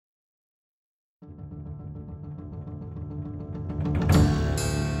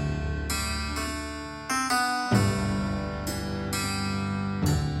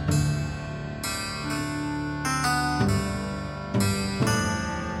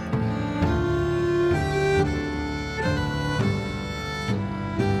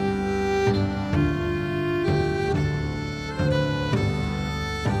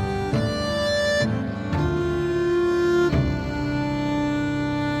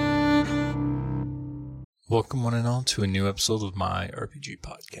Welcome one and all to a new episode of MyRPG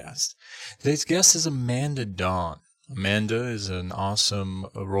podcast. Today's guest is Amanda Dawn. Amanda is an awesome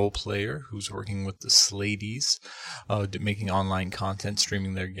role player who's working with the Sladies, making online content,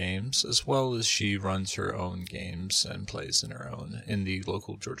 streaming their games, as well as she runs her own games and plays in the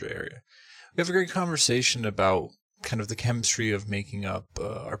local Georgia area. We have a great conversation about kind of the chemistry of making up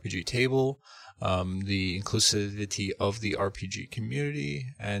RPG table, the inclusivity of the RPG community,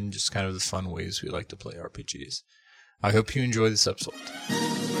 and just kind of the fun ways we like to play RPGs. I hope you enjoy this episode.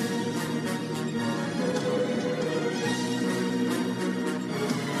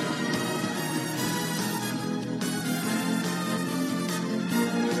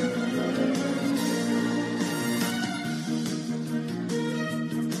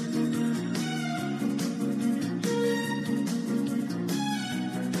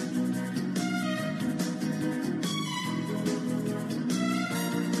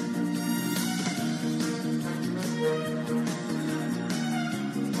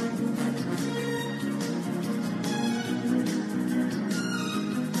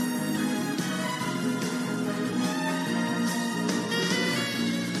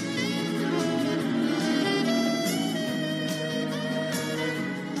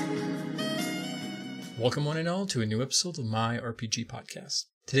 Welcome one and all to a new episode of MyRPG podcast.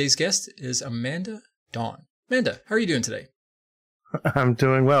 Today's guest is Amanda Dawn. Amanda, how are you doing today? I'm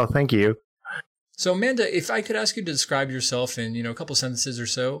doing well, thank you. So Amanda, if I could ask you to describe yourself in, a couple sentences or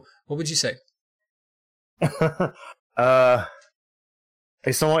so, what would you say? A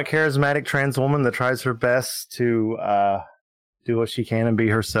somewhat charismatic trans woman that tries her best to do what she can and be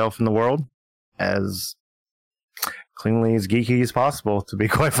herself in the world, as cleanly as geeky as possible, to be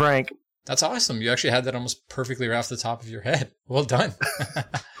quite frank. That's awesome. You actually had that almost perfectly right off the top of your head. Well done.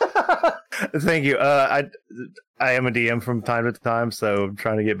 Thank you. I am a DM from time to time, so I'm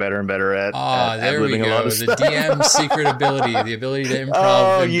trying to get better and better at there we go. The DM secret ability, the ability to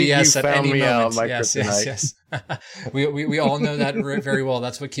improv and BS at any moment. Yes. We all know that very well.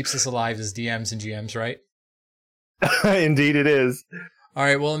 That's what keeps us alive as DMs and GMs, right? Indeed it is. All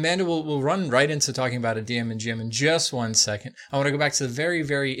right, well, Amanda, we'll run right into talking about a DM and GM in just 1 second. I want to go back to the very,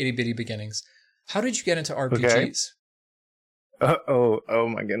 very itty-bitty beginnings. How did you get into RPGs? Okay. Oh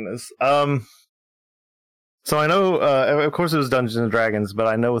my goodness. So I know, of course it was Dungeons & Dragons, but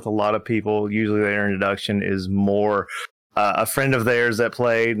I know with a lot of people, usually their introduction is more a friend of theirs that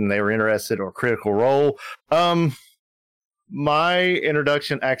played and they were interested, or Critical Role. My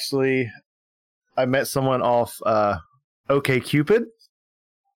introduction, actually, I met someone off OkCupid.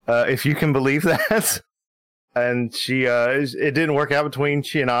 If you can believe that. And she, it didn't work out between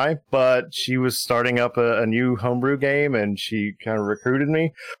she and I, but she was starting up a new homebrew game and she kind of recruited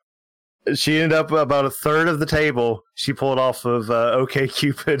me. She ended up about a third of the table she pulled off of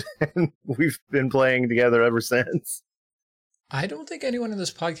OkCupid, and we've been playing together ever since. I don't think anyone in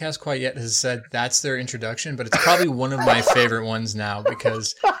this podcast quite yet has said that's their introduction, but it's probably one of my favorite ones now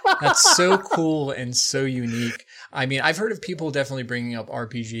because that's so cool and so unique. I mean, I've heard of people definitely bringing up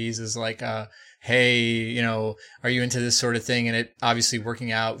RPGs as like, hey, are you into this sort of thing? And it obviously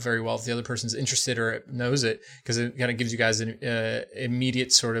working out very well if the other person's interested or knows it, because it kind of gives you guys an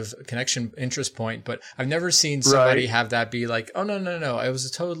immediate sort of connection interest point. But I've never seen somebody have that be like, oh, no. I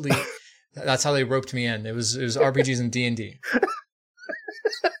was totally... That's how they roped me in. It was RPGs and D&D.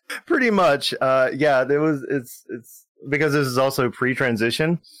 Pretty much. Yeah, it's because this is also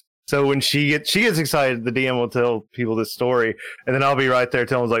pre-transition. So when she gets excited, the DM will tell people this story, and then I'll be right there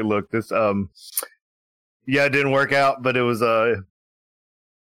telling them, like, look, this it didn't work out, but it was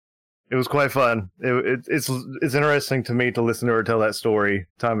quite fun. It's interesting to me to listen to her tell that story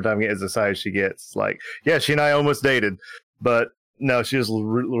time and time again, as excited as she gets. Like, yeah, she and I almost dated, but no, she just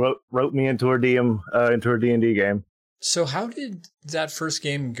wrote me into her D&D game. So how did that first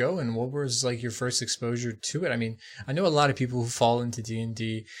game go, and what was like your first exposure to it? I mean, I know a lot of people who fall into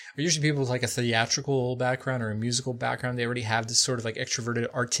D&D are usually people with like a theatrical background or a musical background. They already have this sort of like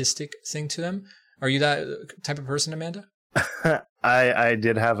extroverted artistic thing to them. Are you that type of person, Amanda? I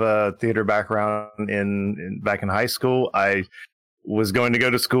did have a theater background back in high school. I was going to go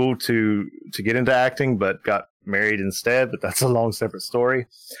to school to get into acting, but got married instead, but that's a long separate story.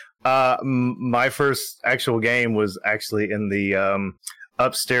 My first actual game was actually in the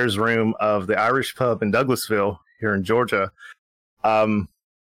upstairs room of the Irish pub in Douglasville here in Georgia. It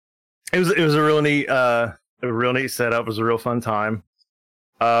was a real neat setup. It was a real fun time.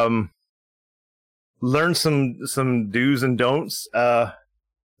 Learned some do's and don'ts.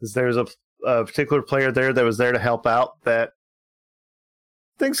 'Cause there's a particular player there that was there to help out that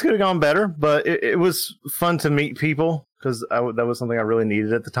things could have gone better, but it was fun to meet people because that was something I really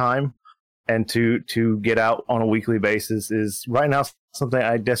needed at the time. and to get out on a weekly basis is right now something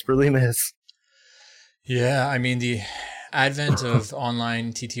I desperately miss. Yeah, I mean, the advent of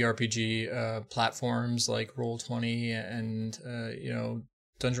online TTRPG platforms like Roll20 and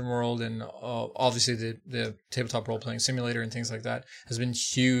Dungeon World, and obviously the tabletop role-playing simulator and things like that has been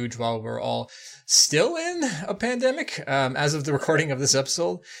huge while we're all still in a pandemic as of the recording of this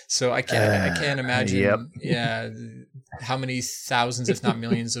episode. So I can't imagine how many thousands, if not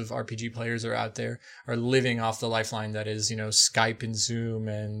millions, of RPG players are out there are living off the lifeline that is, Skype and Zoom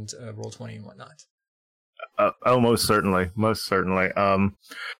and Roll20 and whatnot. Most certainly.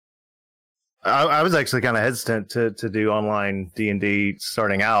 I was actually kind of hesitant to do online D&D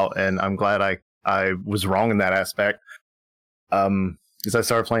starting out, and I'm glad I was wrong in that aspect. Because I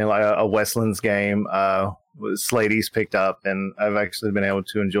started playing like a Westlands game, Slady's picked up, and I've actually been able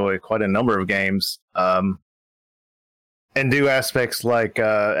to enjoy quite a number of games, and do aspects like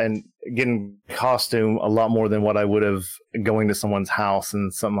and getting costume a lot more than what I would have going to someone's house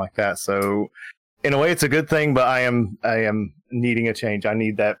and something like that. So in a way, it's a good thing, but I am needing a change. I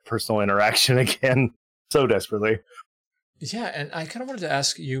need that personal interaction again so desperately. Yeah, and I kind of wanted to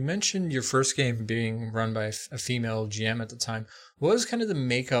ask, you mentioned your first game being run by a female GM at the time. What was kind of the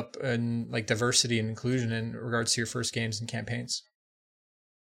makeup and like diversity and inclusion in regards to your first games and campaigns?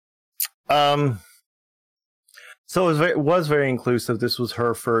 So it was very inclusive. This was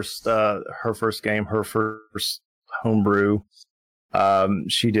her first game, her first homebrew.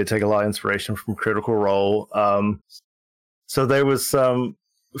 She did take a lot of inspiration from Critical Role. So there was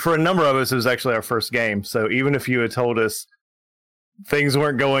for a number of us, it was actually our first game. So even if you had told us things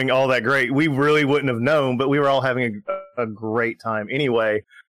weren't going all that great, we really wouldn't have known, but we were all having a great time anyway.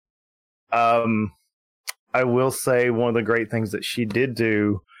 I will say one of the great things that she did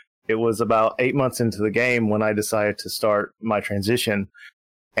do, it was about 8 months into the game when I decided to start my transition.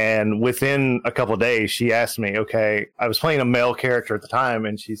 And within a couple of days, she asked me, okay, I was playing a male character at the time,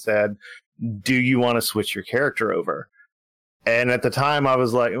 and she said, do you want to switch your character over? And at the time, I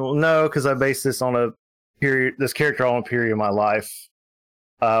was like, well, no, because I based this on this character on a period of my life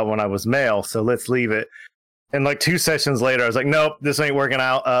when I was male, so let's leave it. And like 2 sessions later, I was like, nope, this ain't working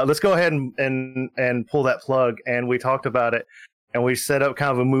out. Let's go ahead and pull that plug. And we talked about it, and we set up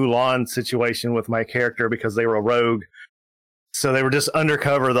kind of a Mulan situation with my character because they were a rogue. So they were just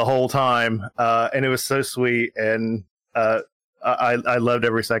undercover the whole time, and it was so sweet, and I loved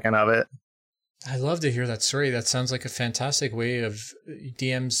every second of it. I love to hear that story. That sounds like a fantastic way of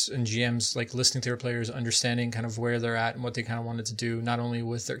DMs and GMs like listening to their players, understanding kind of where they're at and what they kind of wanted to do, not only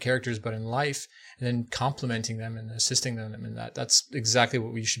with their characters, but in life, and then complimenting them and assisting them in that. That's exactly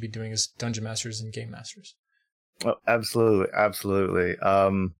what we should be doing as dungeon masters and game masters. Oh, absolutely.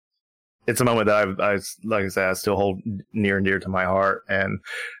 It's a moment that I like I said, I still hold near and dear to my heart, and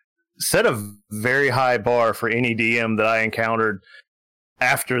set a very high bar for any DM that I encountered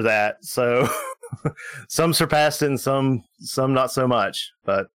after that. So some surpassed it and some not so much,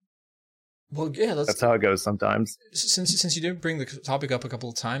 but well, yeah, that's how it goes sometimes. Since you did bring the topic up a couple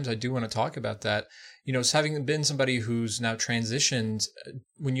of times, I do want to talk about that. So having been somebody who's now transitioned,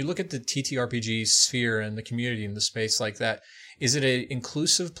 when you look at the TTRPG sphere and the community in the space like that, is it an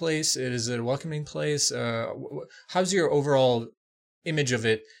inclusive place? Is it a welcoming place? How's your overall image of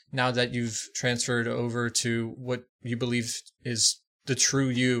it now that you've transferred over to what you believe is the true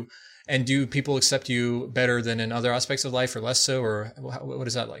you? And do people accept you better than in other aspects of life, or less so? Or what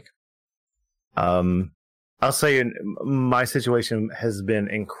is that like? I'll say my situation has been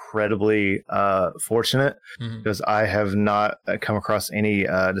incredibly fortunate, because I have not come across any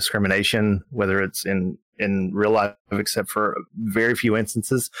discrimination, whether it's in real life, except for very few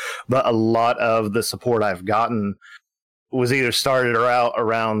instances. But a lot of the support I've gotten was either started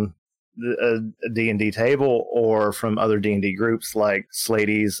around a D&D table or from other D&D groups like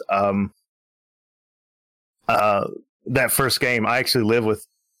Slady's. That first game, I actually lived with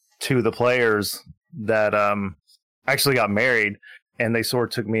 2 of the players that actually got married, and they sort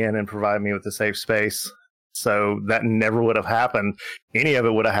of took me in and provided me with a safe space. So that never would have happened. Any of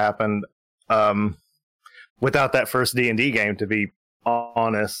it would have happened without that first D&D game, to be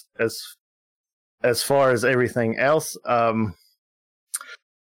honest. As far as everything else,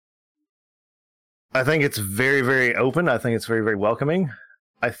 I think it's very, very open. I think it's very, very welcoming.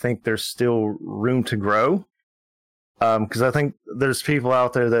 I think there's still room to grow, because I think there's people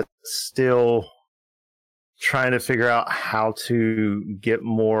out there that still trying to figure out how to get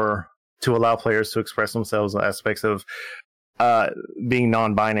more to allow players to express themselves in aspects of being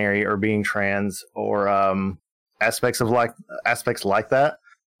non-binary or being trans, or aspects like that.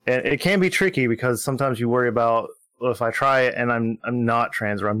 And it can be tricky because sometimes you worry about well, if I try it and I'm not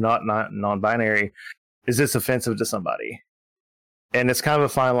trans or I'm not non-binary, is this offensive to somebody? And it's kind of a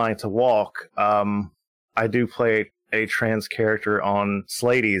fine line to walk. I do play a trans character on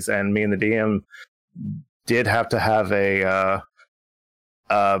Sladies, and me and the DM did have to have a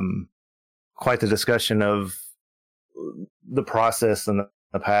quite the discussion of the process and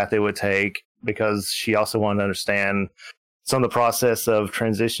the path it would take, because she also wanted to understand some of the process of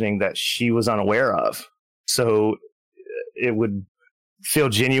transitioning that she was unaware of. So it would feel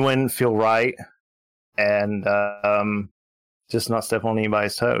genuine, feel right, and just not step on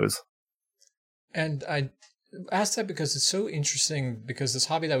anybody's toes. And I asked that because it's so interesting, because this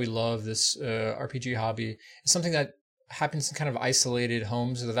hobby that we love, this RPG hobby, is something that happens in kind of isolated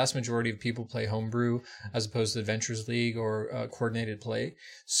homes. The vast majority of people play homebrew as opposed to Adventures League or coordinated play.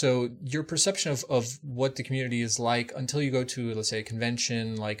 So your perception of what the community is like until you go to, let's say, a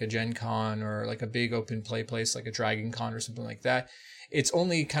convention like a Gen Con or like a big open play place like a Dragon Con or something like that, it's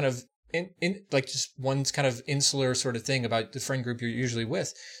only kind of in like just one kind of insular sort of thing about the friend group you're usually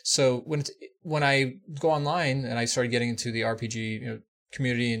with. So when I go online and I started getting into the RPG,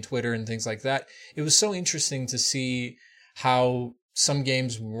 community and Twitter and things like that, it was so interesting to see how some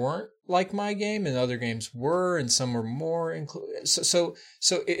games weren't like my game and other games were, and some were more so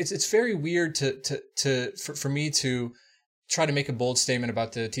it's very weird for me to try to make a bold statement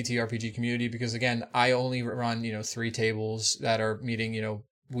about the TTRPG community, because again, I only run 3 tables that are meeting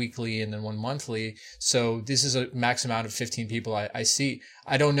weekly and then one monthly. So this is a max amount of 15 people I see.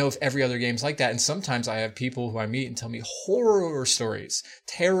 I don't know if every other game's like that. And sometimes I have people who I meet and tell me horror stories,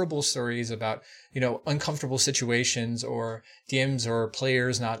 terrible stories about, uncomfortable situations or DMs or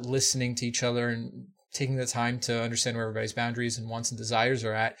players not listening to each other and taking the time to understand where everybody's boundaries and wants and desires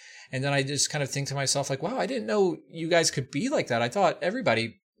are at. And then I just kind of think to myself like, wow, I didn't know you guys could be like that. I thought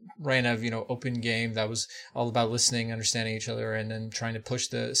everybody ran a open game that was all about listening, understanding each other, and then trying to push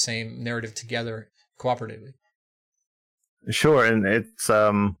the same narrative together cooperatively. Sure, and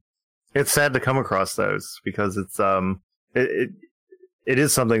it's sad to come across those, because it's it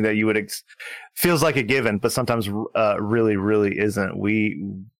is something that you would feels like a given, but sometimes really really isn't. We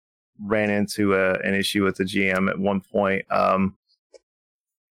ran into an issue with the GM at one point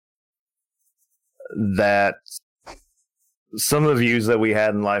that some of the views that we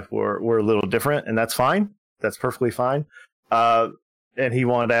had in life were a little different, and that's fine. That's perfectly fine. And he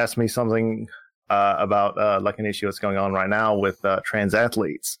wanted to ask me something about like an issue that's going on right now with trans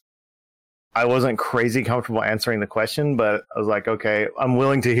athletes. I wasn't crazy comfortable answering the question, but I was like, okay, I'm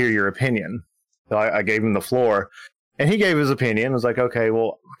willing to hear your opinion. So I gave him the floor, and he gave his opinion. I was like, okay,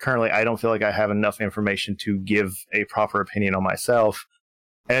 well, currently I don't feel like I have enough information to give a proper opinion on myself.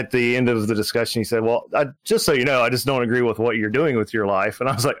 At the end of the discussion, he said, well, just so you know, I just don't agree with what you're doing with your life. And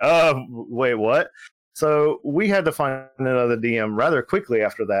I was like, wait, what? So we had to find another DM rather quickly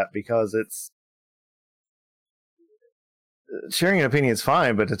after that, because it's sharing an opinion is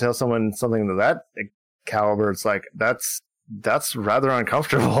fine, but to tell someone something of that caliber, it's like, that's rather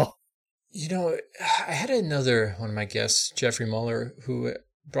uncomfortable. I had another one of my guests, Jeffrey Muller, who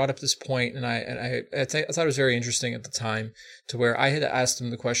brought up this point, and I thought it was very interesting at the time, to where I had asked him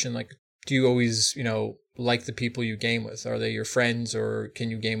the question, like, do you always, like the people you game with? Are they your friends, or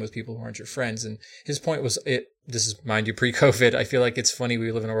can you game with people who aren't your friends? And his point was, this is, mind you, pre-COVID. I feel like it's funny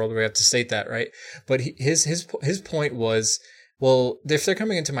we live in a world where we have to state that, right? But his point was, well, if they're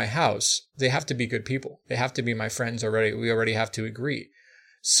coming into my house, they have to be good people. They have to be my friends already. We already have to agree.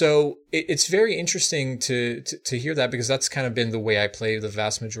 So it's very interesting to hear that, because that's kind of been the way I play the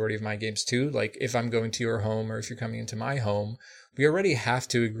vast majority of my games too. Like, if I'm going to your home or if you're coming into my home, we already have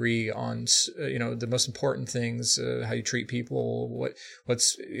to agree on, the most important things, how you treat people,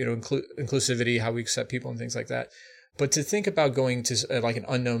 what's, inclusivity, how we accept people and things like that. But to think about going to like an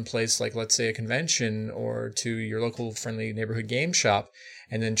unknown place, like let's say a convention, or to your local friendly neighborhood game shop,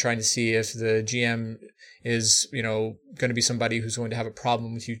 and then trying to see if the GM is, going to be somebody who's going to have a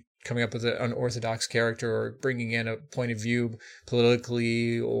problem with you coming up with an unorthodox character, or bringing in a point of view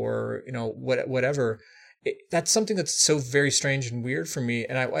politically, or, whatever. That's something that's so very strange and weird for me.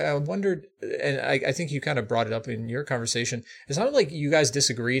 And I wondered, and I think you kind of brought it up in your conversation, it's not like you guys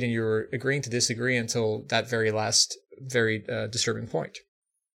disagreed and you were agreeing to disagree until that very last, very disturbing point.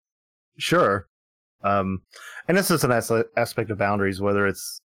 Sure. And this is an aspect of boundaries, whether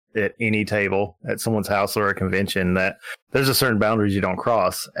it's at any table, at someone's house, or a convention, that there's a certain boundaries you don't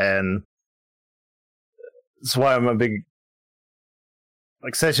cross. And that's why I'm a big,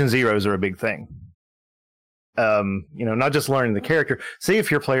 like, session zeros are a big thing. Not just learning the character. See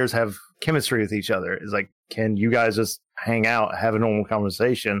if your players have chemistry with each other. It's like, can you guys just hang out, have a normal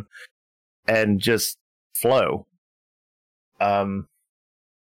conversation, and just flow? And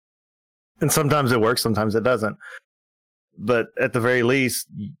sometimes it works, sometimes it doesn't. But at the very least,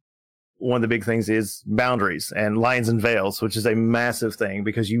 one of the big things is boundaries and lines and veils, which is a massive thing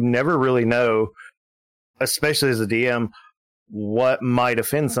because you never really know, especially as a DM, what might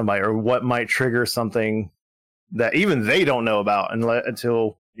offend somebody or what might trigger something that even they don't know about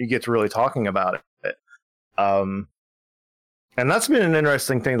until you get to really talking about it. And that's been an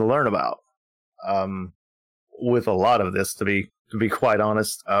interesting thing to learn about with a lot of this, to be quite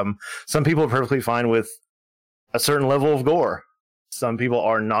honest. Some people are perfectly fine with a certain level of gore. Some people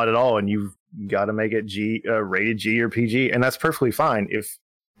are not at all, and you've got to make it rated G or PG, and that's perfectly fine if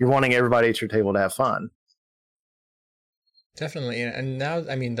you're wanting everybody at your table to have fun. Definitely. And now,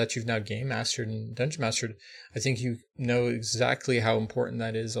 I mean, that you've now game mastered and dungeon mastered, I think you know exactly how important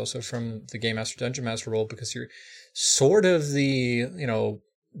that is also from the game master, dungeon master role, because you're sort of the,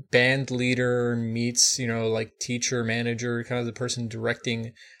 band leader meets, like teacher, manager, kind of the person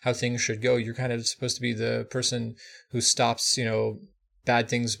directing how things should go. You're kind of supposed to be the person who stops, bad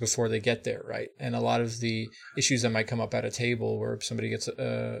things before they get there, right? And a lot of the issues that might come up at a table where somebody gets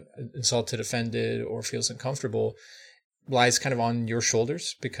insulted, offended, or feels uncomfortable lies kind of on your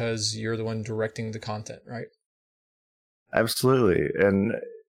shoulders because you're the one directing the content, right? Absolutely. And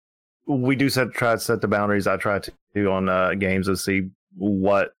we do try to set the boundaries. I try to do on games to see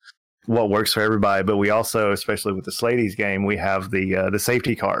what works for everybody. But we also, especially with the Sladies game, we have the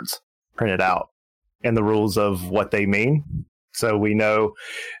safety cards printed out and the rules of what they mean. So we know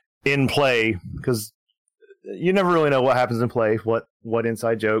in play, because you never really know what happens in play, what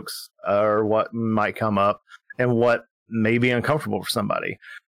inside jokes or what might come up and what may be uncomfortable for somebody.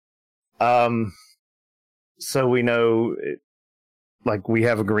 So we know, like, we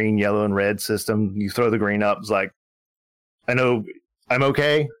have a green, yellow, and red system. You throw the green up, it's like, I know I'm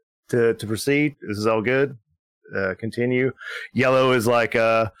okay to proceed. This is all good. Continue. Yellow is like,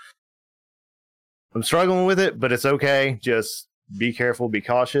 I'm struggling with it, but it's okay. Just be careful, be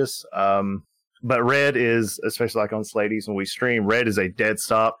cautious. But red is, especially like on Sladies when we stream, red is a dead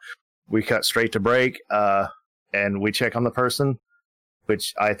stop. We cut straight to break. And we check on the person,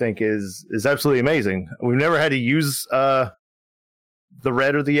 which I think is absolutely amazing. We've never had to use the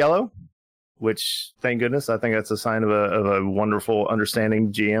red or the yellow, which, thank goodness, I think that's a sign of a wonderful,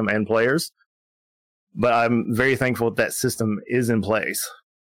 understanding GM and players. But I'm very thankful that system is in place.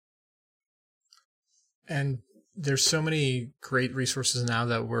 And there's so many great resources now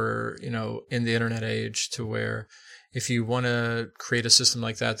that we're, in the internet age, to where if you want to create a system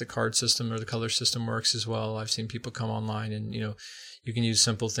like that, the card system or the color system works as well. I've seen people come online and, you can use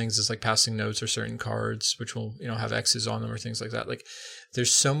simple things as like passing notes or certain cards, which will, have X's on them or things like that. Like,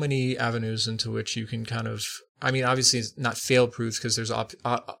 there's so many avenues into which you can kind of, I mean, obviously it's not fail proof because there's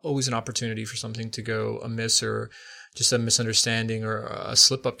always an opportunity for something to go amiss or just a misunderstanding or a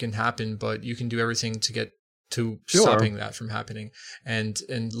slip up can happen, but you can do everything to get to stopping that from happening, and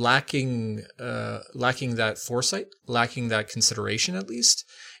lacking that foresight, lacking that consideration, at least,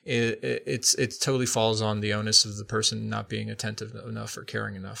 it totally falls on the onus of the person not being attentive enough or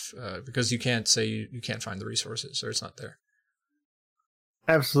caring enough, because you can't say you can't find the resources or it's not there.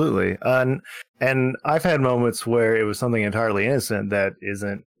 Absolutely. And I've had moments where it was something entirely innocent that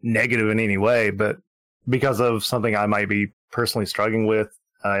isn't negative in any way, but because of something I might be personally struggling with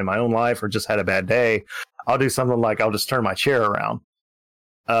in my own life or just had a bad day, I'll do something like I'll just turn my chair around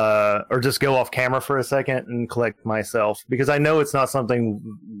or just go off camera for a second and collect myself, because I know it's not something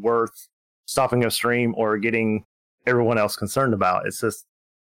worth stopping a stream or getting everyone else concerned about. It's just,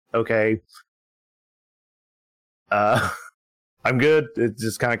 okay, I'm good. It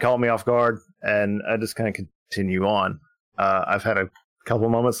just kind of caught me off guard, and I just kind of continue on. I've had a couple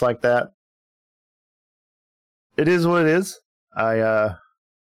moments like that. It is what it is.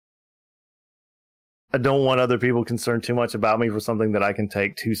 I don't want other people concerned too much about me for something that I can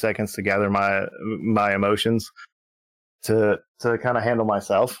take 2 seconds to gather my emotions to kind of handle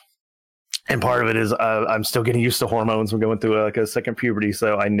myself. And part of it is I'm still getting used to hormones. We're going through a second puberty,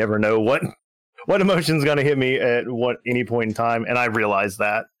 so I never know what emotion's going to hit me at any point in time, and I realize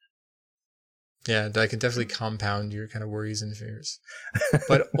that. Yeah, that can definitely compound your kind of worries and fears.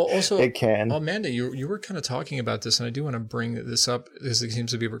 But also, it can. Amanda, you were kind of talking about this, and I do want to bring this up because it seems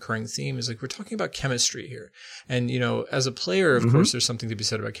to be a recurring theme. Is like we're talking about chemistry here, and as a player, of course, there's something to be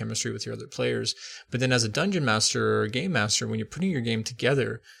said about chemistry with your other players. But then, as a dungeon master or a game master, when you're putting your game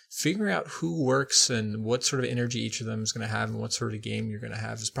together, figuring out who works and what sort of energy each of them is going to have and what sort of game you're going to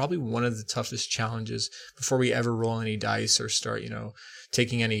have is probably one of the toughest challenges before we ever roll any dice or start,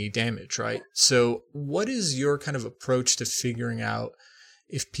 taking any damage, right? So what is your kind of approach to figuring out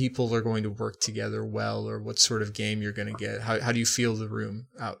if people are going to work together well, or what sort of game you're going to get? How do you feel the room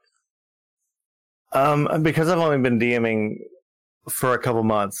out? Because I've only been DMing for a couple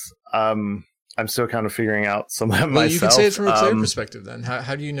months, I'm still kind of figuring out some of that myself. You can say it from a player perspective then.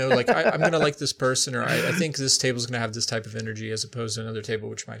 How do you know, like, I'm going to like this person, or I think this table is going to have this type of energy as opposed to another table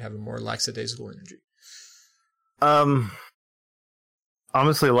which might have a more lackadaisical energy?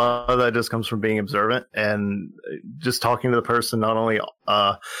 Honestly, a lot of that just comes from being observant and just talking to the person, not only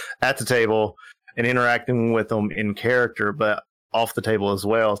at the table and interacting with them in character, but off the table as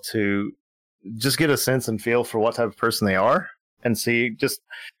well, to just get a sense and feel for what type of person they are, and see, just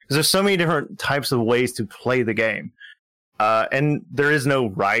because there's so many different types of ways to play the game. And there is no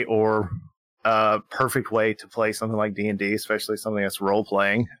right or perfect way to play something like D&D, especially something that's role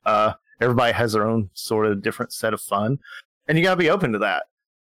playing. Everybody has their own sort of different set of fun, and you got to be open to that.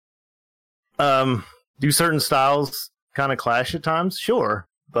 Do certain styles kind of clash at times? Sure.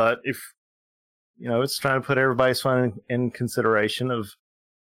 But if, it's trying to put everybody's fun in consideration of,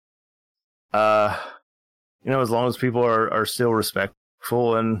 as long as people are still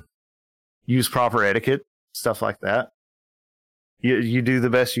respectful and use proper etiquette, stuff like that, you do the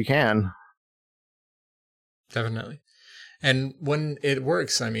best you can. Definitely. And when it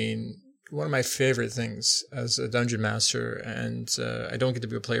works, I mean, one of my favorite things as a dungeon master, and I don't get to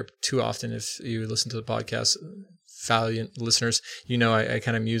be a player too often. If you listen to the podcast, valiant listeners, I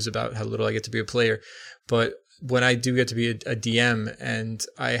kind of muse about how little I get to be a player. But when I do get to be a DM, and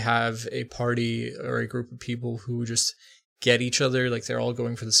I have a party or a group of people who just get each other, like they're all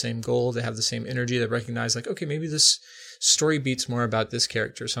going for the same goal, they have the same energy, they recognize, like, okay, maybe this story beats more about this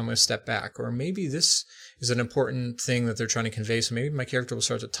character, so I'm going to step back. Or maybe this is an important thing that they're trying to convey, so maybe my character will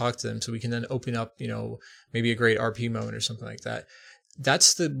start to talk to them, so we can then open up, maybe a great RP moment or something like that.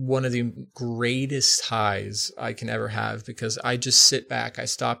 That's one of the greatest highs I can ever have, because I just sit back, I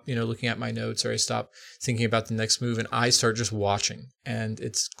stop, looking at my notes, or I stop thinking about the next move, and I start just watching, and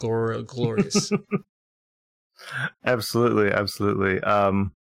it's glorious. Absolutely. Like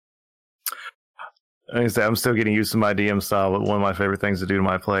I said, I'm still getting used to my DM style, but one of my favorite things to do to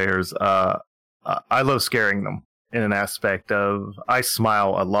my players, I love scaring them in an aspect of, I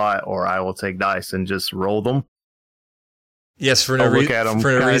smile a lot, or I will take dice and just roll them. Yes, for no reason.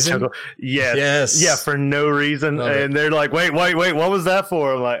 For no reason. Yes. Yeah, for no reason. Love and it. They're like, wait, what was that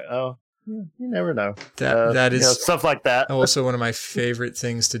for? I'm like, oh, you never know. That is stuff like that. Also, one of my favorite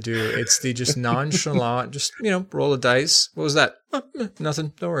things to do. It's the just nonchalant, just roll a dice. What was that? Oh,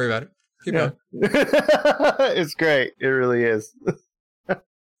 nothing. Don't worry about it. Keep going. It's great. It really is.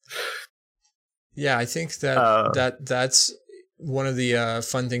 Yeah, I think that's one of the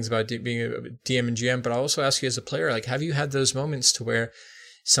fun things about being a DM and GM. But I'll also ask you as a player, like, have you had those moments to where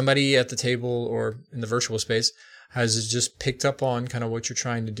somebody at the table or in the virtual space has just picked up on kind of what you're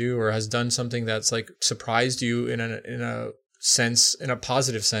trying to do, or has done something that's like surprised you in a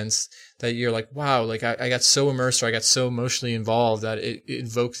positive sense, that you're like, wow, like I got so immersed, or I got so emotionally involved that it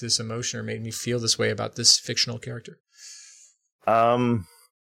invoked this emotion or made me feel this way about this fictional character?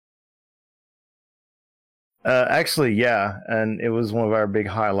 Actually, yeah, and it was one of our big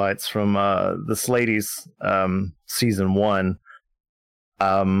highlights from the Sladies season 1.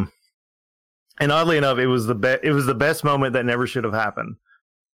 And oddly enough, it was the best moment that never should have happened,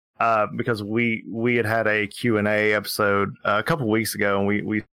 because we had a Q&A episode a couple weeks ago, and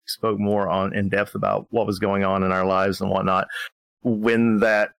we spoke more in depth about what was going on in our lives and whatnot when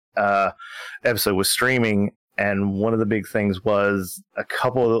that episode was streaming. And one of the big things was a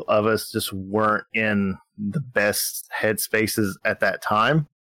couple of us just weren't in the best headspaces at that time.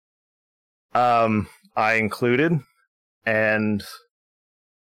 I included, and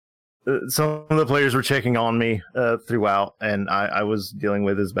some of the players were checking on me throughout, and I was dealing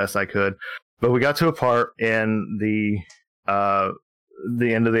with as best I could. But we got to a part in the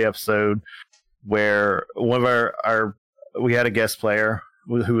end of the episode where one of we had a guest player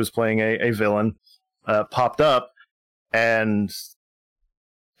who was playing a villain popped up, and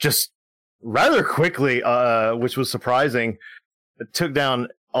just rather quickly, which was surprising, took down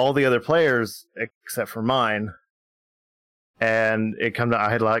all the other players except for mine. And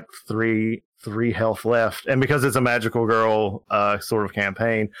I had like three health left. And because it's a magical girl sort of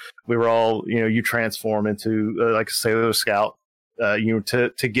campaign, we were all, you transform into like a Sailor Scout,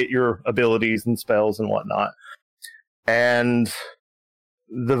 to get your abilities and spells and whatnot. And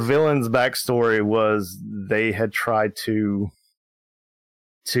the villain's backstory was they had tried to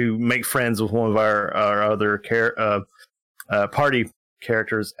make friends with one of our other party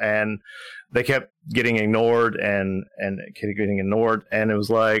characters, and they kept getting ignored and getting ignored. And it was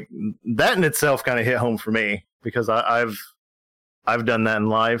like, that in itself kind of hit home for me, because I've I've done that in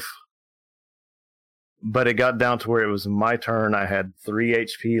life. But it got down to where it was my turn. I had 3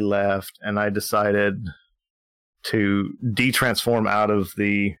 HP left, and I decided to de-transform out of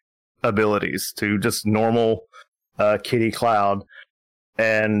the abilities to just normal Kitty Cloud.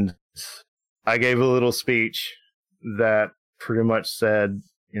 And I gave a little speech that pretty much said,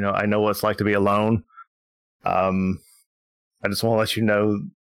 I know what it's like to be alone. I just want to let you know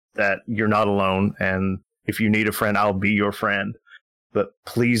that you're not alone, and if you need a friend, I'll be your friend. But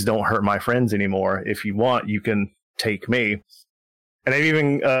please don't hurt my friends anymore. If you want, you can take me. And I've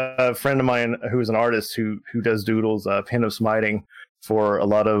even a friend of mine who is an artist who does doodles, Pen of Smiting, for a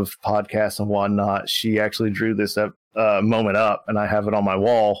lot of podcasts and whatnot. She actually drew this moment up, and I have it on my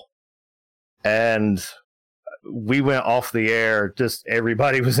wall. And we went off the air. Just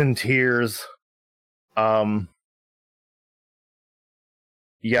everybody was in tears. Yeah,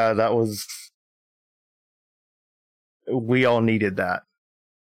 that was. We all needed that,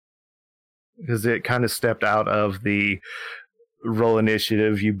 because it kind of stepped out of the roll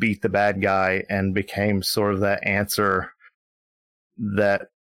initiative, you beat the bad guy, and became sort of that answer that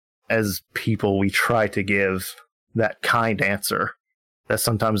as people we try to give, that kind answer that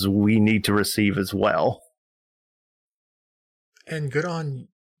sometimes we need to receive as well. And good on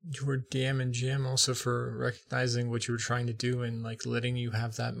your DM and GM also for recognizing what you were trying to do and like letting you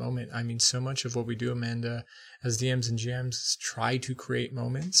have that moment. I mean, so much of what we do, Amanda, as DMs and GMs is try to create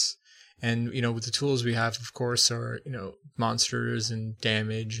moments. And, with the tools we have, of course, are, monsters and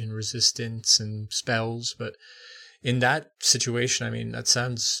damage and resistance and spells. But in that situation, I mean, that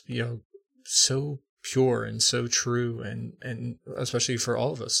sounds, so pure and so true. And especially for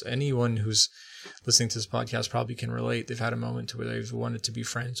all of us, anyone who's listening to this podcast probably can relate. They've had a moment where they've wanted to be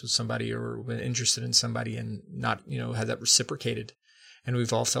friends with somebody or been interested in somebody and not, had that reciprocated. And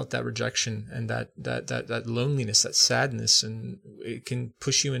we've all felt that rejection and that loneliness, that sadness, and it can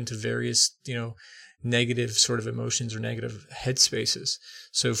push you into various, negative sort of emotions or negative headspaces.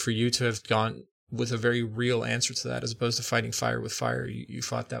 So for you to have gone with a very real answer to that, as opposed to fighting fire with fire, you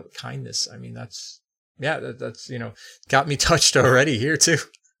fought that with kindness. I mean, that's got me touched already here too.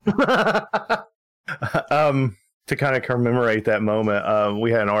 To kind of commemorate that moment,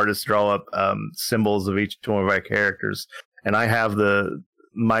 we had an artist draw up symbols of each one of our characters, and I have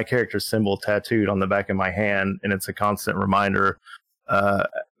my character symbol tattooed on the back of my hand, and it's a constant reminder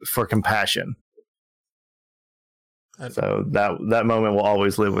for compassion. So that moment will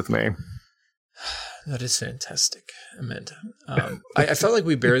always live with me. That is fantastic, Amanda. I felt like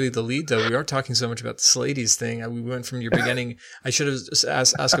we buried the lead, though. We are talking so much about the Sladies thing. We went from your beginning. I should have just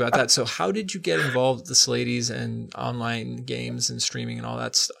asked about that. So how did you get involved with the Sladies and online games and streaming and all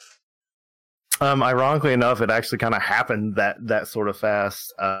that stuff? Ironically enough, it actually kind of happened that sort of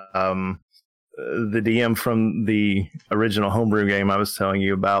fast. The DM from the original homebrew game I was telling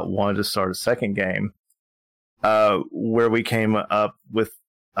you about wanted to start a second game, where we came up with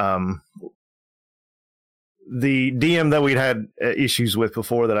the DM that we'd had issues with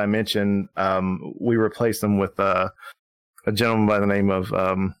before that I mentioned. We replaced them with a gentleman by the name of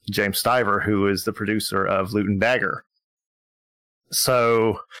James Stiver, who is the producer of Loot and Dagger.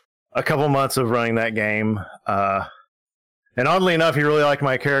 So a couple months of running that game, and oddly enough, he really liked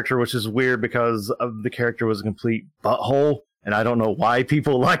my character, which is weird because the character was a complete butthole, and I don't know why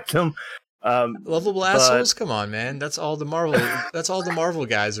people liked him. Lovable assholes? Come on, man. That's all the Marvel. That's all the Marvel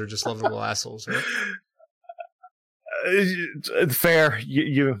guys are just lovable assholes, right? Fair,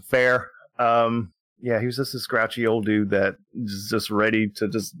 you fair. Yeah, he was just a scrouchy old dude that is just ready to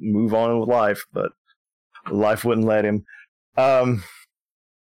just move on with life, but life wouldn't let him.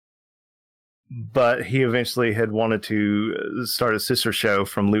 But he eventually had wanted to start a sister show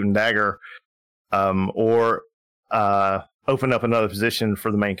from Loot and Dagger, or open up another position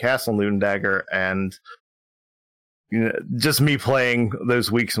for the main cast on Loot and Dagger, and just me playing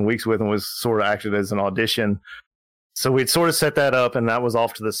those weeks and weeks with him was sort of acted as an audition. So we'd sort of set that up, and that was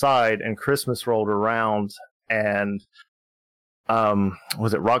off to the side, and Christmas rolled around, and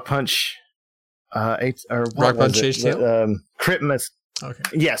was it Rock Punch? Rock Punch HTL? Christmas. Okay.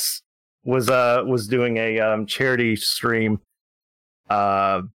 Yes. Was doing a charity stream,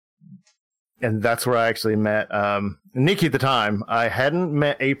 and that's where I actually met Nikki at the time. I hadn't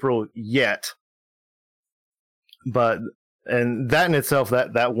met April yet, and that in itself,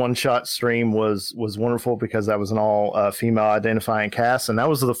 that one shot stream was wonderful because that was an all female identifying cast, and that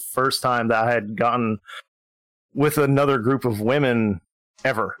was the first time that I had gotten with another group of women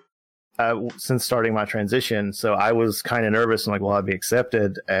ever. Since starting my transition. So I was kind of nervous and like, will I be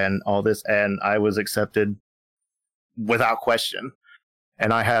accepted and all this? And I was accepted without question.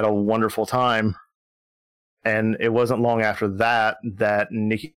 And I had a wonderful time. And it wasn't long after that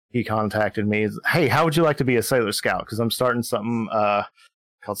Nikki contacted me. Hey, how would you like to be a Sailor Scout? Because I'm starting something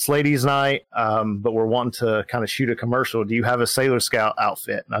called Slady's Night, but we're wanting to kind of shoot a commercial. Do you have a Sailor Scout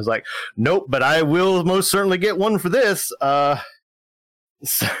outfit? And I was like, nope, but I will most certainly get one for this.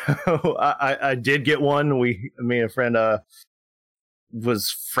 So I did get one. Me and a friend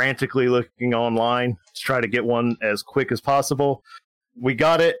was frantically looking online to try to get one as quick as possible. We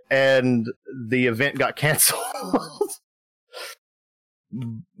got it, and the event got canceled.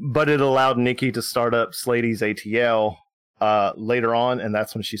 But it allowed Nikki to start up Slady's ATL later on, and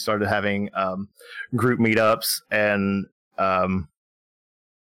that's when she started having group meetups and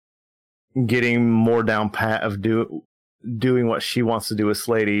getting more down pat of doing what she wants to do with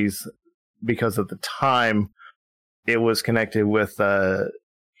Slady's, because at the time it was connected with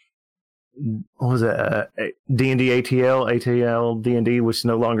what was it? D&D ATL D&D, which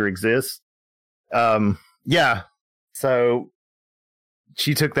no longer exists. Yeah. So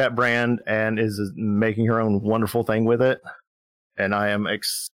she took that brand and is making her own wonderful thing with it. And I am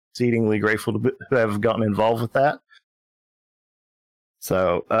exceedingly grateful to have gotten involved with that.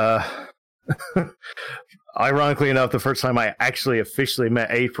 So, ironically enough, the first time I actually officially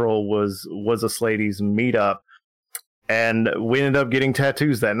met April was a Slady's meetup. And we ended up getting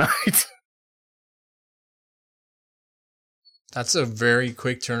tattoos that night. That's a very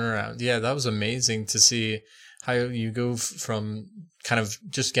quick turnaround. Yeah, that was amazing to see how you go from kind of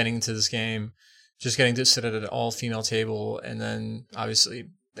just getting into this game, just getting to sit at an all-female table, and then obviously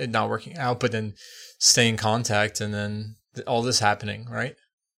it not working out, but then stay in contact, and then all this happening, right?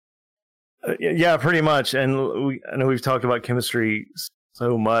 Yeah, pretty much. And I know we've talked about chemistry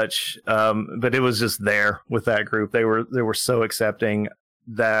so much, but it was just there with that group. They were so accepting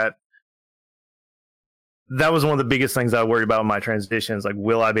that was one of the biggest things I worry about in my transitions. Like,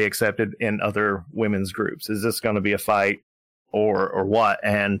 will I be accepted in other women's groups? Is this going to be a fight or what?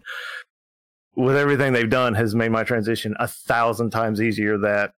 And with everything they've done has made my transition 1,000 times easier,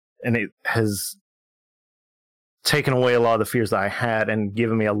 and it has taken away a lot of the fears that I had and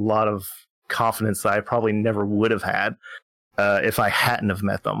given me a lot of confidence that I probably never would have had if I hadn't have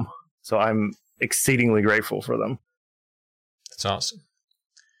met them. So I'm exceedingly grateful for them. That's awesome.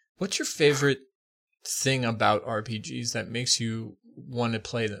 What's your favorite thing about RPGs that makes you want to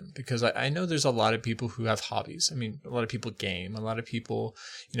play them? Because I know there's a lot of people who have hobbies. I mean, a lot of people game, a lot of people,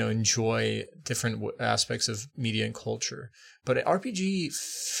 enjoy different aspects of media and culture. But RPG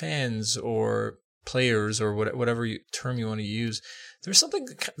fans or players or whatever term you want to use, there's something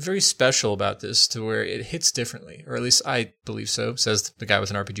very special about this to where it hits differently, or at least I believe so, says the guy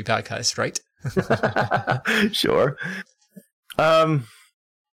with an RPG podcast, right? Sure. I'm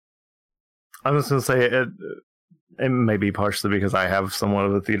just going to say it may be partially because I have somewhat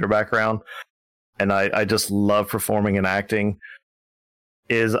of a theater background, and I just love performing and acting.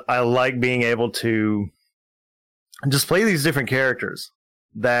 I like being able to just play these different characters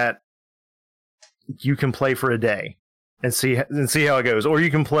that you can play for a day and see how it goes. Or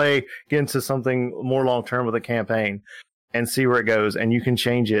you can get into something more long-term with a campaign and see where it goes, and you can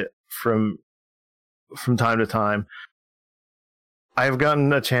change it from time to time. I've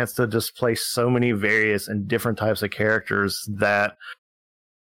gotten a chance to just play so many various and different types of characters that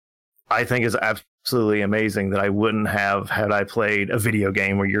I think is absolutely amazing, that I wouldn't have had I played a video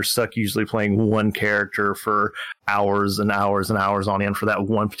game where you're stuck usually playing one character for hours and hours and hours on end for that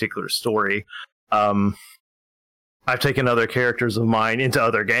one particular story. I've taken other characters of mine into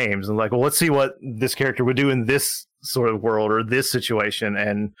other games and like, well, let's see what this character would do in this sort of world or this situation,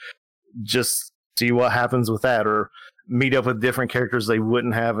 and just see what happens with that, or meet up with different characters they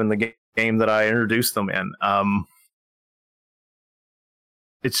wouldn't have in the game that I introduced them in.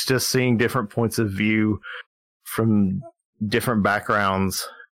 It's just seeing different points of view from different backgrounds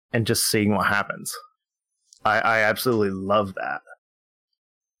and just seeing what happens. I absolutely love that.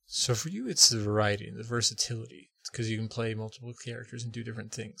 So for you, it's the variety and the versatility. It's because you can play multiple characters and do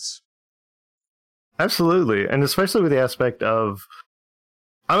different things. Absolutely. And especially with the aspect of,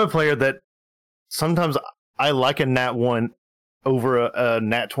 I'm a player that sometimes I like a nat 1 over a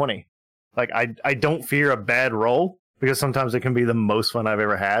nat 20. Like, I don't fear a bad roll, because sometimes it can be the most fun I've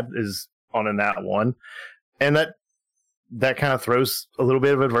ever had is on a nat 1. And that kind of throws a little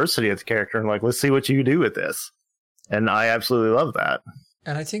bit of adversity at the character and like, let's see what you do with this. And I absolutely love that.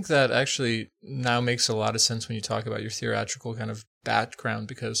 And I think that actually now makes a lot of sense when you talk about your theatrical kind of background,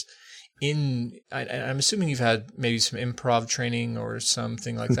 because I'm assuming you've had maybe some improv training or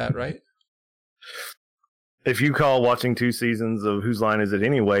something like that, right? if you call watching 2 seasons of Whose Line Is It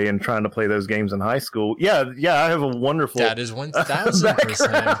Anyway and trying to play those games in high school, yeah, I have a wonderful That is 1,000%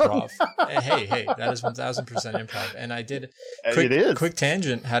 improv. Hey, that is 1,000% improv. And I did quick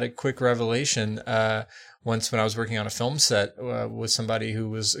tangent, had a quick revelation once when I was working on a film set with somebody who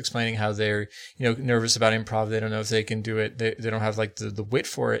was explaining how they're nervous about improv. They don't know if they can do it. They don't have like the wit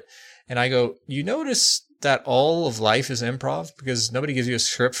for it. And I go, you notice that all of life is improv because nobody gives you a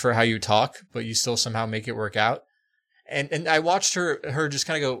script for how you talk, but you still somehow make it work out. And I watched her just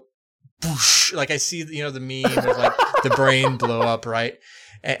kind of go, boosh, like I see, the meme of like the brain blow up, right?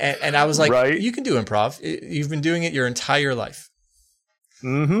 And I was like, right. You can do improv. You've been doing it your entire life.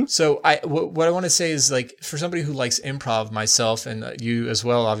 Mm-hmm. So what I want to say is, like, for somebody who likes improv, myself and you as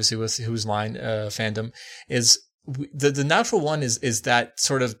well, obviously with Whose Line fandom, is the natural one is that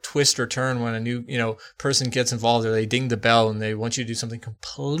sort of twist or turn when a new person gets involved, or they ding the bell and they want you to do something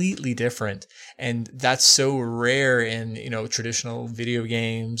completely different. And that's so rare in traditional video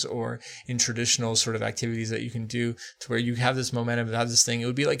games or in traditional sort of activities that you can do, to where you have this momentum, have this thing. It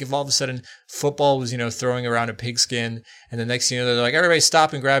would be like if all of a sudden football was throwing around a pigskin, and the next they're like, everybody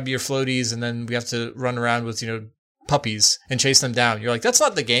stop and grab your floaties, and then we have to run around with puppies and chase them down. You're like, that's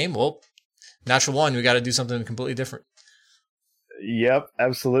not the game. Well, natural one, we got to do something completely different. Yep,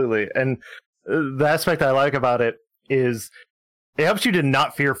 absolutely. And the aspect I like about it is it helps you to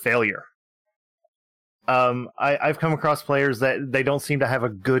not fear failure. I've come across players that they don't seem to have a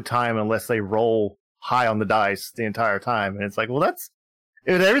good time unless they roll high on the dice the entire time. And it's like, well,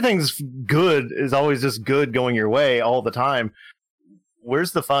 if everything's good, is always just good going your way all the time,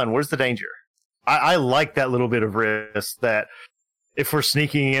 where's the fun? Where's the danger? I like that little bit of risk, that if we're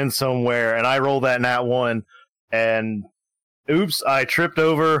sneaking in somewhere and I roll that nat 1 and oops, I tripped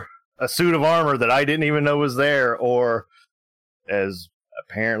over a suit of armor that I didn't even know was there, or as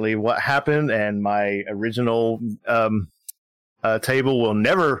apparently what happened, and my original table will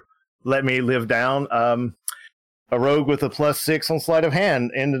never let me live down. A rogue with a +6 on sleight of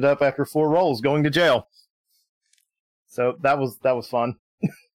hand ended up after 4 rolls going to jail. So that was fun.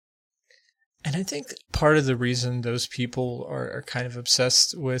 And I think part of the reason those people are kind of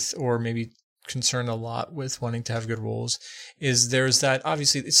obsessed with, or maybe concerned a lot with wanting to have good rolls, is there's that,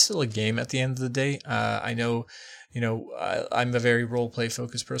 obviously it's still a game at the end of the day. I know, I'm a very role play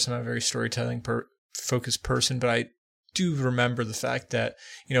focused person. I'm a very storytelling focused person, but I do remember the fact that,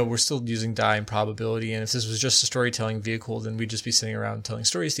 we're still using die and probability. And if this was just a storytelling vehicle, then we'd just be sitting around telling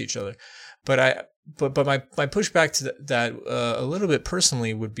stories to each other. But my pushback to that a little bit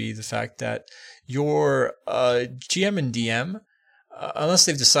personally would be the fact that your GM and DM, unless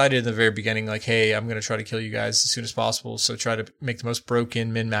they've decided in the very beginning, like, hey, I'm going to try to kill you guys as soon as possible, so try to make the most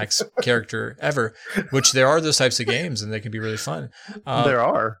broken min-max character ever, which there are those types of games, and they can be really fun. There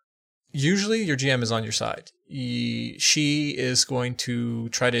are. Usually your GM is on your side. She is going to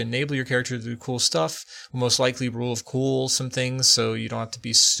try to enable your character to do cool stuff, will most likely rule of cool some things, so you don't have to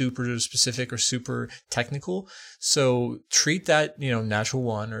be super specific or super technical. So treat that, natural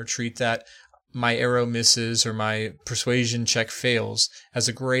one, or treat that my arrow misses or my persuasion check fails as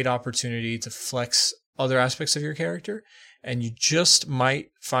a great opportunity to flex other aspects of your character. And you just might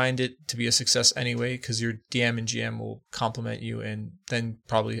find it to be a success anyway, because your DM and GM will compliment you and then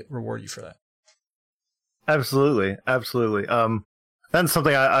probably reward you for that. Absolutely. That's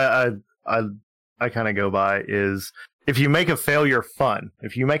something I kind of go by, is if you make a failure fun,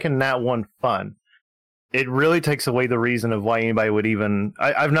 if you make a nat 1 fun, it really takes away the reason of why anybody would even.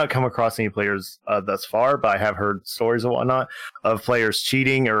 I've not come across any players thus far, but I have heard stories and whatnot of players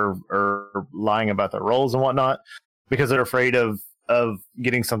cheating or lying about their rolls and whatnot, because they're afraid of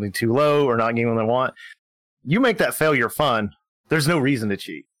getting something too low or not getting what they want. You make that failure fun, there's no reason to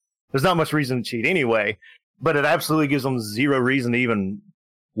cheat. There's not much reason to cheat anyway, but it absolutely gives them zero reason to even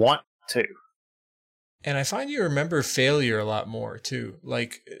want to. And I find you remember failure a lot more too.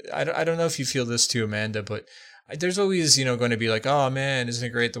 Like, I don't know if you feel this too, Amanda, but there's always, going to be like, oh man, isn't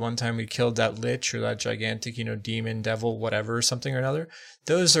it great the one time we killed that lich or that gigantic, demon, devil, whatever, something or another.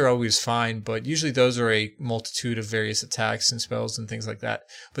 Those are always fine, but usually those are a multitude of various attacks and spells and things like that.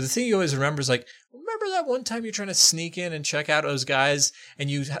 But the thing you always remember is like, remember that one time you're trying to sneak in and check out those guys and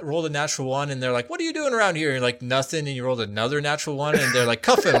you rolled a natural 1 and they're like, what are you doing around here? And you're like, nothing. And you rolled another natural 1 and they're like,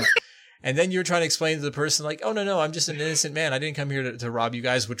 cuff him. And then you're trying to explain to the person like, oh, no, I'm just an innocent man. I didn't come here to rob you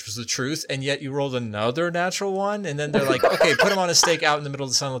guys, which was the truth. And yet you rolled another natural 1. And then they're like, okay, put him on a stake out in the middle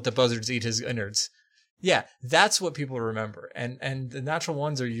of the sun, let the buzzards eat his innards. Yeah, that's what people remember. And the natural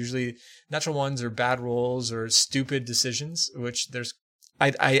ones are bad rolls or stupid decisions, which there's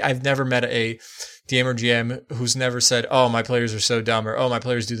I've never met a DM or GM who's never said, "Oh, my players are so dumb," or "Oh, my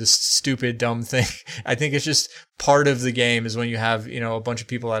players do this stupid dumb thing." I think it's just part of the game is when you have a bunch of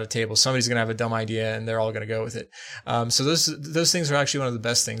people at a table, somebody's gonna have a dumb idea and they're all gonna go with it. So those things are actually one of the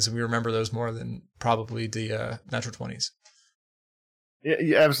best things, and we remember those more than probably the natural 20s.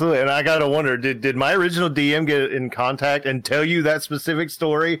 Yeah, absolutely. And I gotta wonder, did my original DM get in contact and tell you that specific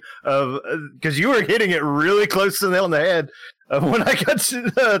story of, because you were hitting it really close to the nail on the head of when I got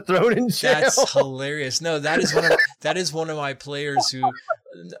thrown in jail? That's hilarious. No, that is one of my players who.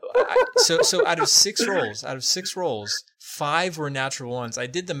 So out of six rolls, 5 were natural ones. I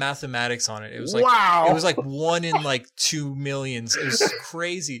did the mathematics on it. It was like wow. It was like 1 in like 2 million. It was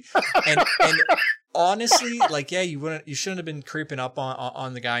crazy. And honestly, like, yeah, you shouldn't have been creeping up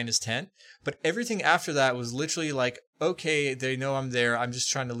on the guy in his tent. But everything after that was literally like, okay, they know I'm there. I'm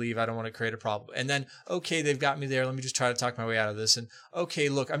just trying to leave. I don't want to create a problem. And then, okay, they've got me there. Let me just try to talk my way out of this. And okay,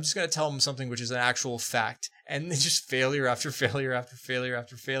 look, I'm just going to tell them something which is an actual fact. And it's just failure after failure after failure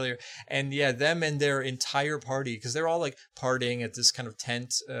after failure. And yeah, them and their entire party, because they're all like partying at this kind of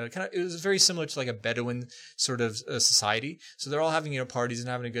tent. It was very similar to like a Bedouin sort of society. So they're all having parties and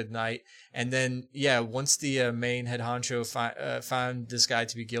having a good night. And then yeah, once the main head honcho found this guy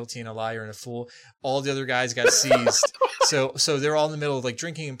to be guilty and a liar and a fool, all the other guys got seized. So they're all in the middle of like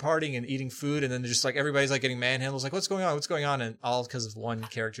drinking and partying and eating food, and then just like everybody's like getting manhandles, like what's going on? What's going on? And all because of one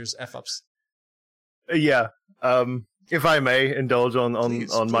character's f-ups. Yeah. If I may indulge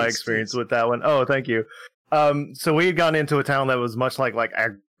on my experience with that one. Oh, thank you. So we had gone into a town that was much like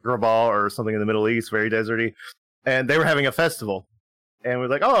Agrabah or something in the Middle East, very deserty, and they were having a festival. And we're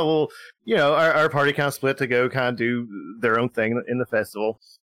like, oh, well, our party kind of split to go kind of do their own thing in the festival.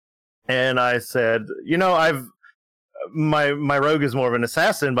 And I said, my rogue is more of an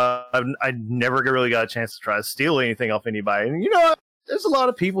assassin, but I never really got a chance to try to steal anything off anybody. And there's a lot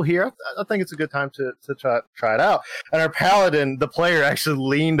of people here. I think it's a good time to try it out. And our paladin, the player, actually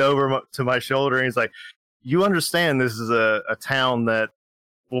leaned over to my shoulder and he's like, you understand this is a town that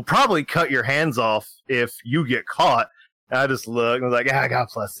will probably cut your hands off if you get caught. And I just looked and was like, yeah, I got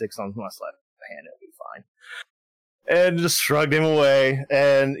 +6 on my sleight of hand. It'll be fine. And just shrugged him away.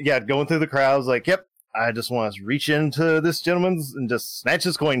 And yeah, going through the crowd, I was like, yep, I just want to reach into this gentleman's and just snatch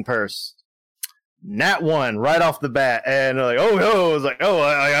his coin purse. Nat 1 right off the bat. And like, I was like,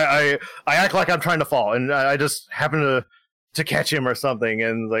 I act like I'm trying to fall. And I just happened to catch him or something.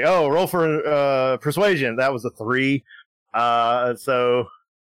 And like, roll for persuasion. That was a 3. So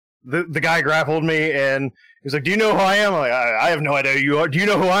the guy grappled me and he's like, do you know who I am? I'm like, I have no idea who you are. Do you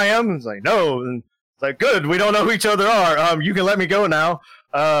know who I am? He's like, no. And it's like, good. We don't know who each other are. You can let me go now.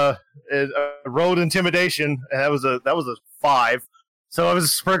 Rolled intimidation. And that was a 5. So I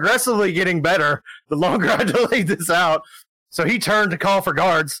was progressively getting better the longer I delayed this out. So he turned to call for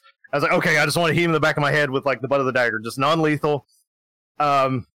guards. I was like, okay, I just want to hit him in the back of my head with like the butt of the dagger, just non-lethal.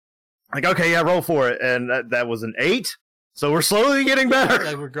 Like, okay, yeah, roll for it. And that was an 8. So we're slowly getting better.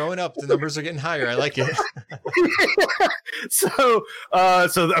 Like we're growing up. The numbers are getting higher. I like it. So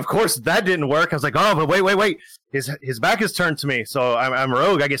of course that didn't work. I was like, oh, but wait. His back is turned to me. So I'm a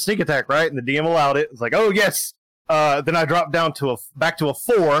rogue. I get sneak attack, right? And the DM allowed it. It's like, oh yes. Then I dropped down back to a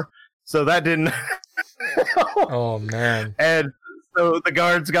 4. So that didn't. Oh man. And so the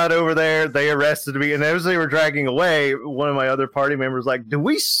guards got over there. They arrested me, and as they were dragging away, one of my other party members like, do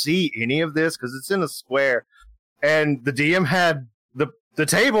we see any of this? Because it's in a square. And the DM had the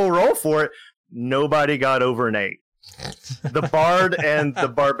table roll for it. Nobody got over an 8. The bard and the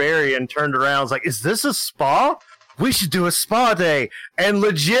barbarian turned around. Was like, is this a spa? We should do a spa day. And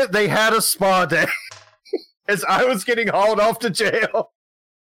legit, they had a spa day as I was getting hauled off to jail.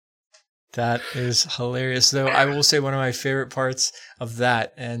 That is hilarious, though. I will say one of my favorite parts of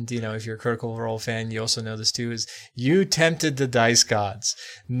that, and if you're a Critical Role fan, you also know this too, is you tempted the dice gods.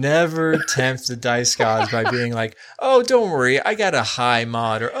 Never tempt the dice gods by being like, "Oh, don't worry, I got a high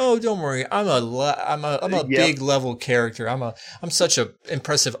mod," or "Oh, don't worry, I'm a big level character. I'm such a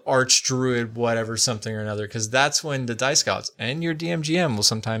impressive arch druid, whatever, something or another." Because that's when the dice gods and your DMGM will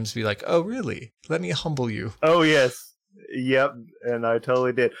sometimes be like, "Oh, really? Let me humble you." Oh yes. Yep, and I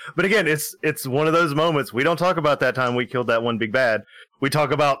totally did. But again, it's one of those moments. We don't talk about that time we killed that one big bad. We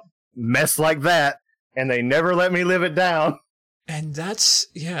talk about mess like that, and they never let me live it down. And that's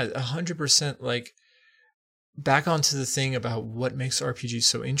 100% like back onto the thing about what makes RPGs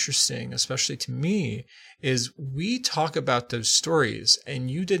so interesting, especially to me, is we talk about those stories, and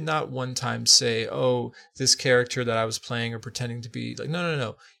you did not one time say, oh, this character that I was playing or pretending to be, like,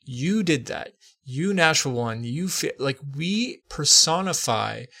 no. You did that. You, Natural One, you feel like we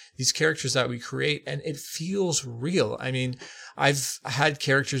personify these characters that we create, and it feels real. I mean, I've had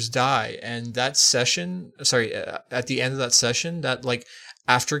characters die, and that session, at the end of that session, that like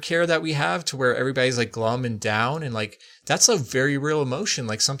aftercare that we have to where everybody's like glum and down, and like that's a very real emotion.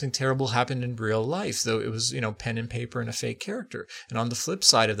 Like something terrible happened in real life, though it was, pen and paper and a fake character. And on the flip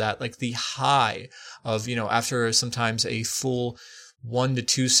side of that, like the high of, after sometimes a full 1 to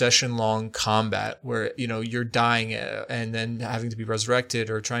 2 session long combat where, you're dying and then having to be resurrected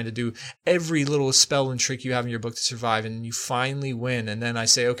or trying to do every little spell and trick you have in your book to survive. And you finally win. And then I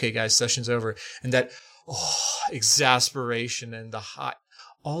say, okay, guys, session's over. And that, exasperation and the high,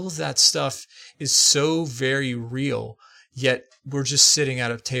 all of that stuff is so very real. Yet we're just sitting at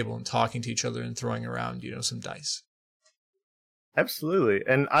a table and talking to each other and throwing around, some dice. Absolutely.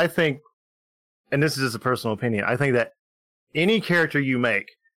 And I think, and this is just a personal opinion, I think that any character you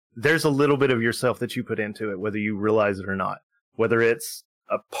make, there's a little bit of yourself that you put into it, whether you realize it or not. Whether it's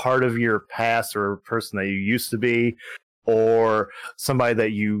a part of your past or a person that you used to be, or somebody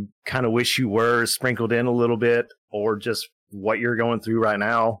that you kind of wish you were sprinkled in a little bit, or just what you're going through right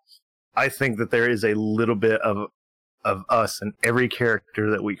now. I think that there is a little bit of us in every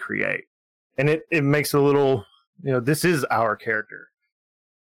character that we create. And it makes a little, this is our character.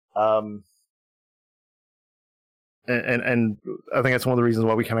 And I think that's one of the reasons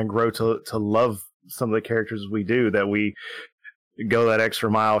why we kind of grow to love some of the characters we do, that we go that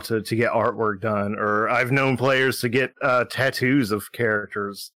extra mile to get artwork done. Or I've known players to get tattoos of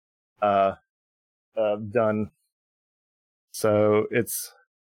characters done. So it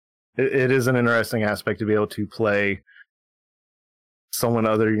is an interesting aspect to be able to play someone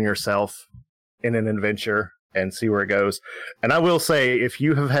other than yourself in an adventure and see where it goes. And I will say, if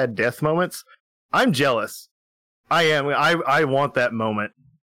you have had death moments, I'm jealous. I am. I want that moment.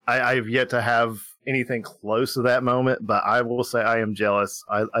 I've yet to have anything close to that moment, but I will say I am jealous.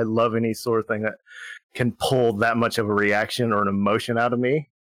 I love any sort of thing that can pull that much of a reaction or an emotion out of me.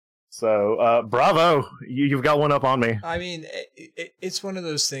 So, bravo. You've got one up on me. I mean, it's one of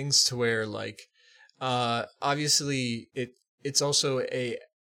those things to where, like, obviously it's also a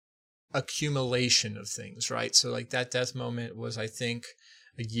accumulation of things, right? So, like, that death moment was, I think,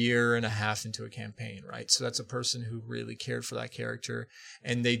 a year and a half into a campaign, right? So that's a person who really cared for that character,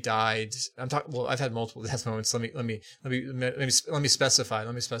 and they died. Well, I've had multiple death moments. Let me specify.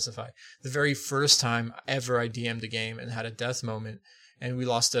 The very first time ever I DM'd a game and had a death moment, and we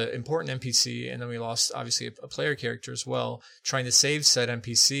lost an important NPC, and then we lost obviously a player character as well, trying to save said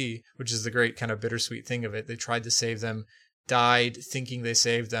NPC, which is the great kind of bittersweet thing of it. They tried to save them, died thinking they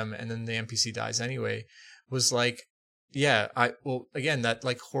saved them, and then the NPC dies anyway. Was like, yeah, again, that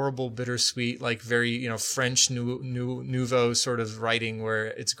like horrible, bittersweet, like very, French nouveau sort of writing where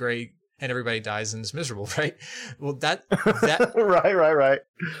it's great and everybody dies and is miserable, right? Well, that right.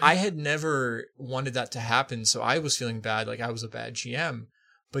 I had never wanted that to happen, so I was feeling bad, like I was a bad GM.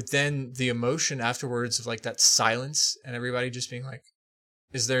 But then the emotion afterwards of like that silence and everybody just being like,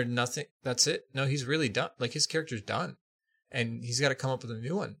 is there nothing? That's it? No, he's really done. Like his character's done, and he's got to come up with a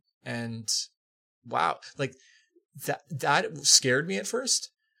new one. And wow, like. That scared me at first,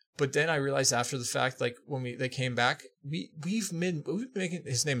 but then I realized after the fact, like when they came back, we've been making,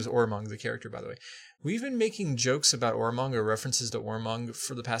 his name is Ormung, the character, by the way. We've been making jokes about Ormung or references to Ormung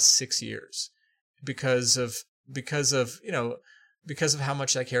for the past 6 years because of how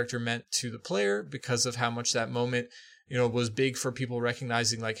much that character meant to the player, because of how much that moment, was big for people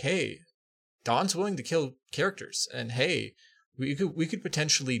recognizing like, hey, Don's willing to kill characters, and hey, we could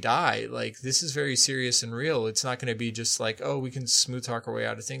potentially die. Like, this is very serious and real. It's not going to be just like, oh, we can smooth talk our way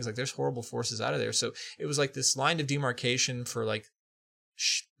out of things. Like, there's horrible forces out of there. So it was like this line of demarcation for like,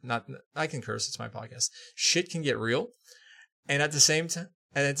 I can curse. It's my podcast. Shit can get real. And at the same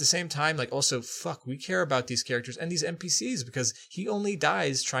time, like, also, fuck, we care about these characters and these NPCs, because he only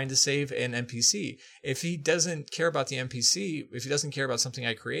dies trying to save an NPC. If he doesn't care about the NPC, if he doesn't care about something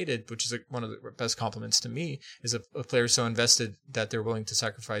I created, which is one of the best compliments to me, is a player so invested that they're willing to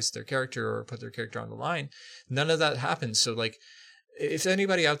sacrifice their character or put their character on the line, none of that happens. So, like, if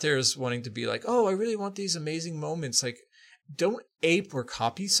anybody out there is wanting to be like, oh, I really want these amazing moments, like, don't ape or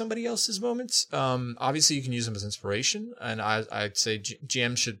copy somebody else's moments. Obviously, you can use them as inspiration, and I'd say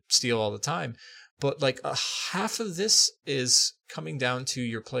GM should steal all the time. But like half of this is coming down to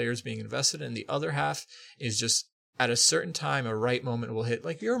your players being invested, and the other half is just at a certain time, a right moment will hit,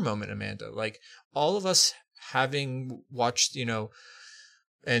 like your moment, Amanda. Like all of us having watched,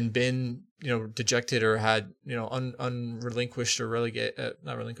 and been, dejected or had, unrelinquished or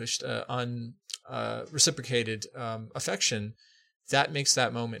reciprocated affection, that makes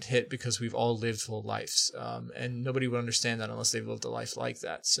that moment hit because we've all lived full lives. And nobody would understand that unless they've lived a life like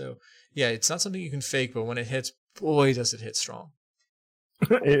that. So yeah, it's not something you can fake, but when it hits, boy, does it hit strong.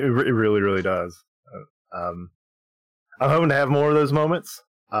 It really, really does. I'm hoping to have more of those moments.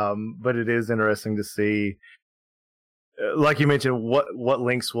 But it is interesting to see, like you mentioned, what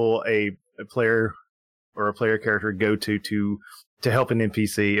links will a player or a player character go to help an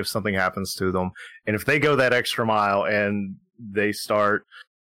NPC if something happens to them. And if they go that extra mile and they start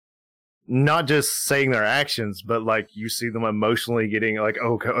not just saying their actions, but like you see them emotionally getting like,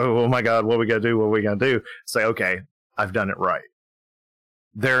 oh my God, what we got to do? What we got to do? Say, okay, I've done it right.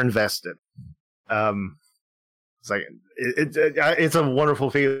 They're invested. It's like, it's a wonderful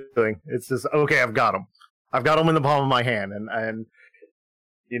feeling. It's just, okay, I've got them. I've got them in the palm of my hand. And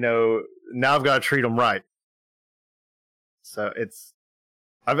now I've got to treat them right. So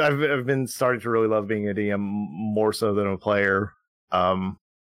I've been starting to really love being a DM more so than a player,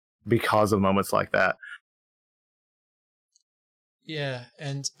 because of moments like that. Yeah.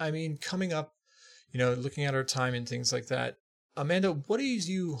 And I mean, coming up, looking at our time and things like that, Amanda, what are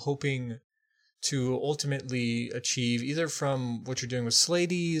you hoping to ultimately achieve, either from what you're doing with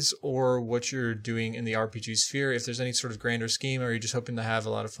Sladies or what you're doing in the RPG sphere? If there's any sort of grander scheme, or are you just hoping to have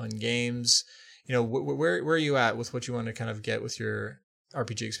a lot of fun games? Where are you at with what you want to kind of get with your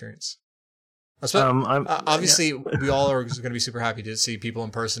RPG experience? Obviously, we all are going to be super happy to see people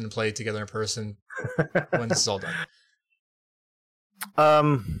in person and play together in person when this is all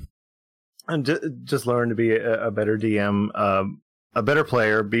done. And just learn to be a better DM, a better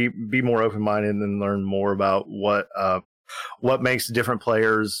player, be more open-minded, and learn more about what makes different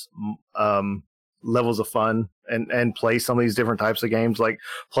players levels of fun, and play some of these different types of games, like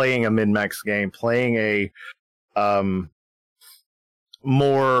playing a min-max game, playing a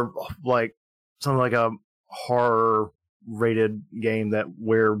more like something like a horror rated game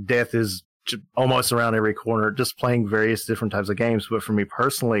where death is almost around every corner, just playing various different types of games. But for me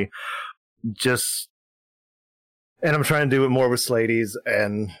personally, and I'm trying to do it more with Sladies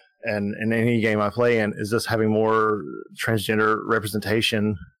and in any game I play in, is just having more transgender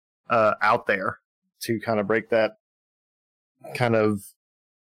representation out there to kind of break that kind of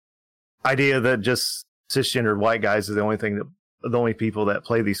idea that just cisgendered white guys are the only people that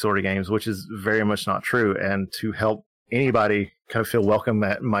play these sort of games, which is very much not true. And to help anybody kind of feel welcome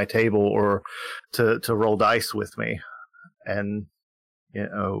at my table, or to roll dice with me, and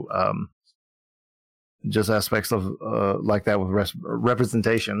just aspects of like that with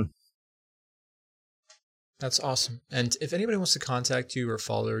representation. That's awesome. And if anybody wants to contact you or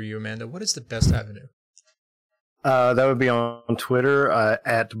follow you, Amanda, what is the best avenue? That would be on Twitter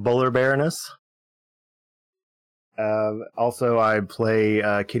at Bowler Baroness. Also, I play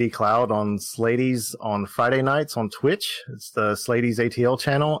Kitty Cloud on Sladies on Friday nights on Twitch. It's the Sladies ATL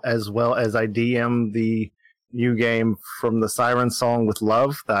channel, as well as I DM the new game From the Siren Song with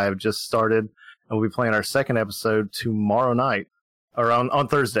Love that I've just started. And we'll be playing our second episode tomorrow night, or on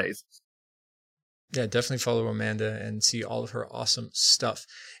Thursdays. Yeah, definitely follow Amanda and see all of her awesome stuff.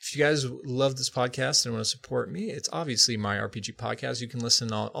 If you guys love this podcast and want to support me, it's obviously MyRPG Podcast. You can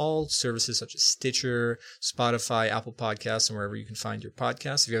listen on all services such as Stitcher, Spotify, Apple Podcasts, and wherever you can find your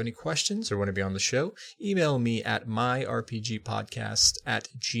podcasts. If you have any questions or want to be on the show, email me at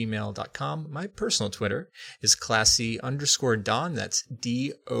myrpgpodcast@gmail.com. My personal Twitter is classy_Don. That's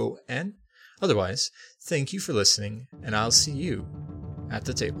DON. Otherwise, thank you for listening, and I'll see you at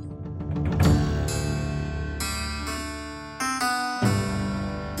the table.